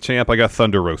 Women's champ, I got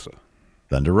Thunder Rosa.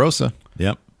 Thunder Rosa.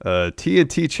 Yep.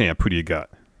 TNT champ, who do you got?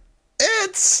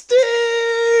 It's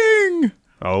Sting.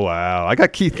 Oh wow, I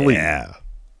got Keith Lee. Yeah.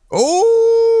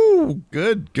 Oh,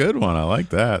 good one. I like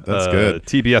that. That's good.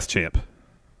 TBS champ,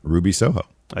 Ruby Soho.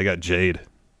 I got Jade.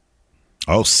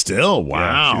 Oh, still wow.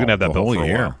 Yeah, she's gonna have that belt for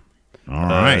a while. All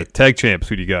right. Tag champs,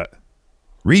 who do you got?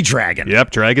 Redragon. Yep,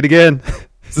 Dragon again.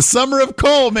 It's the summer of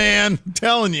Cole, man. I'm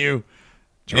telling you.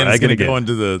 And it's going to go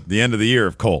into the end of the year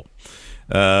of Cole.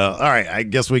 All right. I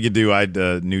guess we could do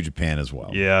New Japan as well.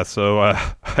 Yeah, so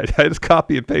I just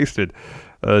copy and pasted.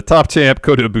 Top champ,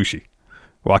 Kota Ibushi.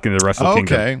 Walking to the Wrestle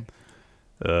Kingdom. Okay.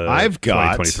 I've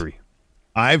got 2023.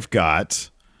 I've got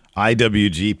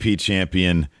IWGP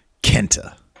champion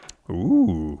Kenta.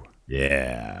 Ooh.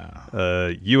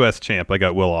 Yeah. U.S. champ, I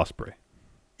got Will Ospreay.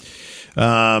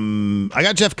 I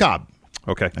got Jeff Cobb.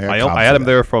 Okay. I I had him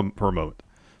there for a moment.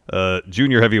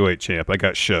 Junior heavyweight champ, I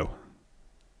got Show.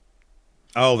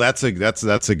 Oh, that's a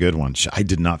good one. I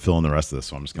did not fill in the rest of this,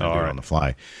 so I'm just going to do it on the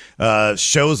fly.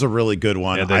 Show's a really good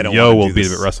one. And then I don't Yo wanna will do be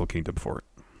this. at Wrestle Kingdom for it.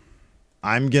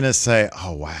 I'm going to say,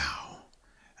 oh, wow.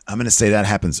 I'm going to say that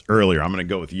happens earlier. I'm going to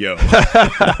go with Yo.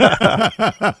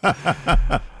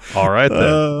 All right,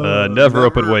 then. Never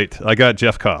open weight. I got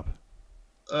Jeff Cobb.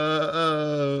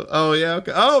 Oh, yeah.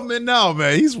 Okay. Oh, man, no,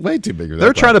 man. He's way too big for that.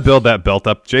 They're trying to build that belt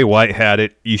up. Jay White had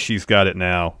it. Ishii's got it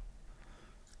now.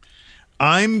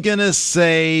 I'm going to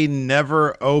say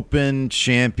never open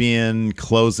champion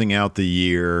closing out the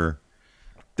year.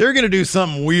 They're going to do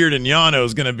something weird, and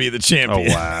Yano's going to be the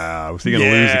champion. Oh, wow. Was he going to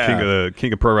lose the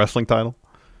King of Pro Wrestling title?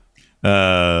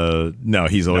 No,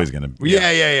 he's always going to.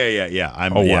 Yeah.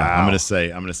 I'm going to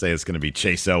say it's going to be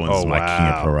Chase Owens as my King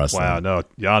of Pro Wrestling. Wow, no.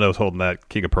 Yano's holding that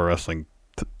King of Pro Wrestling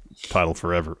title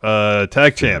forever.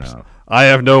 Tag champs. I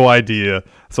have no idea,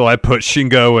 so I put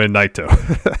Shingo and Naito.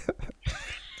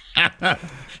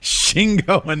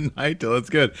 Shingo and Naito. That's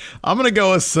good. I'm going to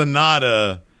go with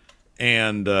Sonata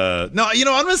and no, I'm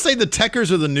going to say the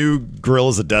Techers are the new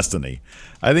Gorillas of Destiny.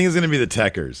 I think it's going to be the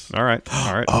Techers. All right.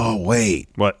 Oh, wait.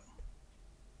 What?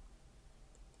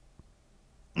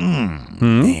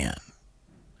 Man.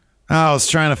 I was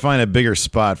trying to find a bigger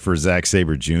spot for Zack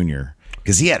Sabre Jr.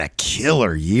 because he had a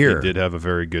killer year. He did have a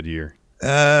very good year. I'm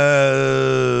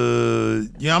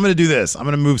going to do this. I'm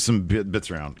going to move some bits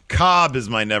around. Cobb is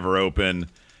my never open,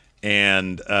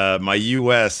 and my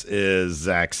U.S. is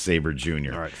Zack Sabre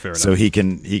Jr. All right, fair enough. So he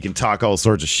can talk all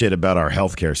sorts of shit about our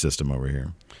healthcare system over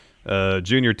here.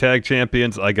 Junior tag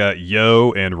champions, I got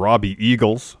Yo and Robbie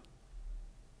Eagles.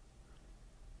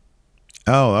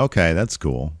 Oh, okay, that's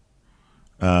cool.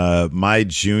 My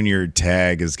junior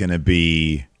tag is going to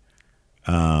be,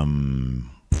 wasn't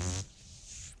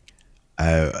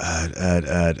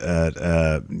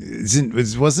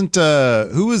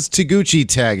who was Taguchi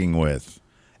tagging with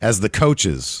as the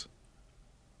coaches?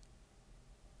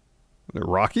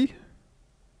 Rocky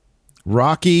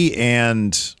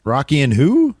and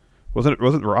who? Was it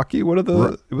Rocky? Was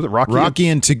it Rocky? Rocky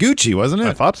and Taguchi, wasn't it?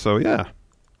 I thought so, yeah.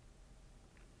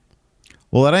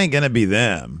 Well, it ain't gonna be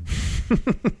them.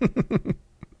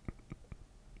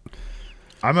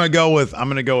 I'm gonna go with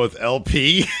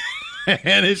LP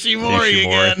and Ishimori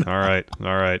again.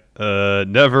 All right.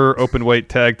 Never open weight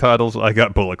tag titles. I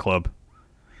got Bullet Club.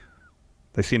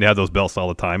 They seem to have those belts all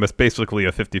the time. It's basically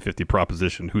a 50-50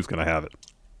 proposition. Who's gonna have it?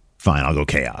 Fine, I'll go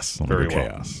Chaos. Very well.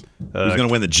 Chaos. Who's gonna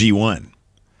win the G1?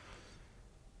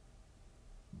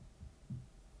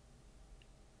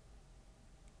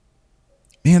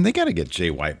 Man, they got to get Jay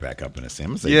White back up in a scene.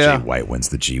 I'm going to say Jay White wins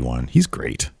the G1. He's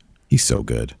great. He's so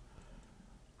good.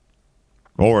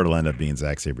 Or it'll end up being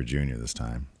Zack Sabre Jr. this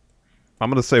time.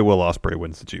 I'm going to say Will Ospreay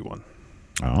wins the G1.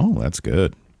 Oh, that's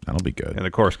good. That'll be good. And,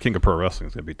 of course, King of Pro Wrestling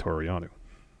is going to be Toru Yano.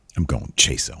 I'm going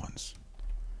Chase Owens.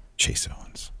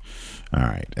 All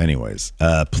right. Anyways,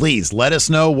 please let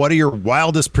us know, what are your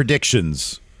wildest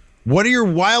predictions? Let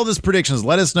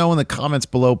us know in the comments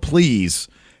below, please.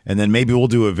 And then maybe we'll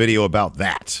do a video about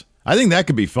that. I think that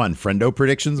could be fun. Friendo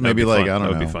predictions, maybe like, I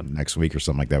don't know, next week or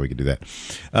something like that. We could do that.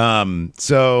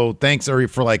 So thanks, Uri,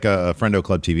 for like a Friendo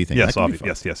Club TV thing. Yes,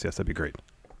 yes, that'd be great.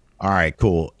 All right,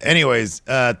 cool. Anyways,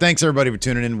 thanks everybody for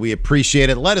tuning in. We appreciate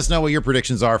it. Let us know what your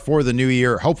predictions are for the new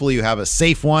year. Hopefully you have a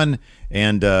safe one,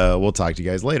 and we'll talk to you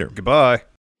guys later. Goodbye.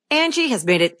 Angie has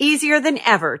made it easier than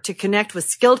ever to connect with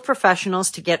skilled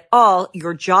professionals to get all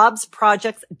your jobs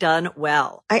projects done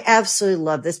well. I absolutely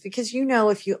love this because,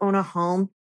 if you own a home,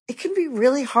 it can be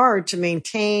really hard to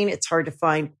maintain. It's hard to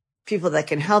find people that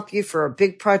can help you for a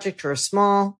big project or a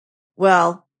small.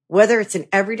 Well, whether it's in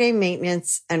everyday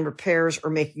maintenance and repairs or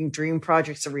making dream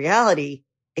projects a reality,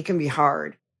 it can be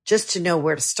hard just to know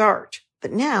where to start.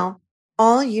 But now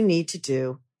all you need to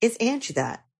do is Angie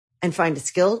that and find a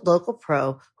skilled local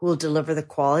pro who will deliver the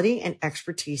quality and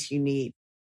expertise you need.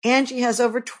 Angie has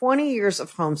over 20 years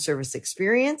of home service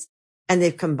experience, and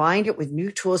they've combined it with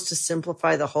new tools to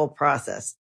simplify the whole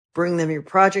process. Bring them your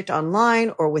project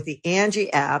online or with the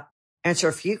Angie app, answer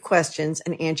a few questions,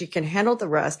 and Angie can handle the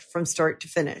rest from start to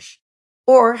finish.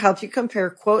 Or help you compare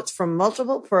quotes from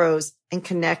multiple pros and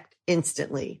connect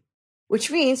instantly, which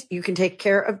means you can take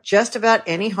care of just about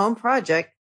any home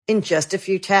project in just a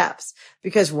few taps.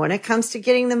 Because when it comes to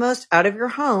getting the most out of your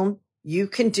home, you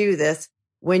can do this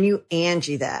when you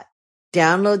Angie that.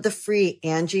 Download the free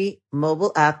Angie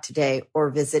mobile app today or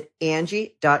visit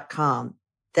Angie.com.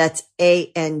 That's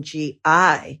ANGI.com.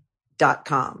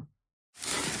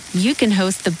 You can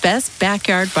host the best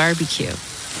backyard barbecue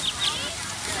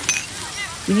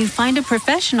when you find a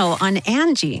professional on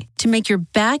Angie to make your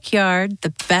backyard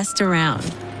the best around.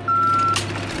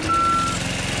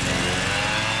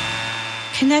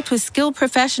 Connect with skilled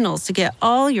professionals to get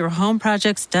all your home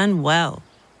projects done well.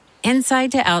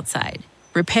 Inside to outside,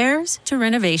 repairs to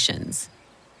renovations.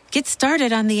 Get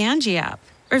started on the Angie app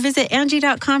or visit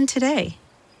Angie.com today.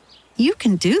 You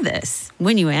can do this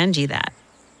when you Angie that.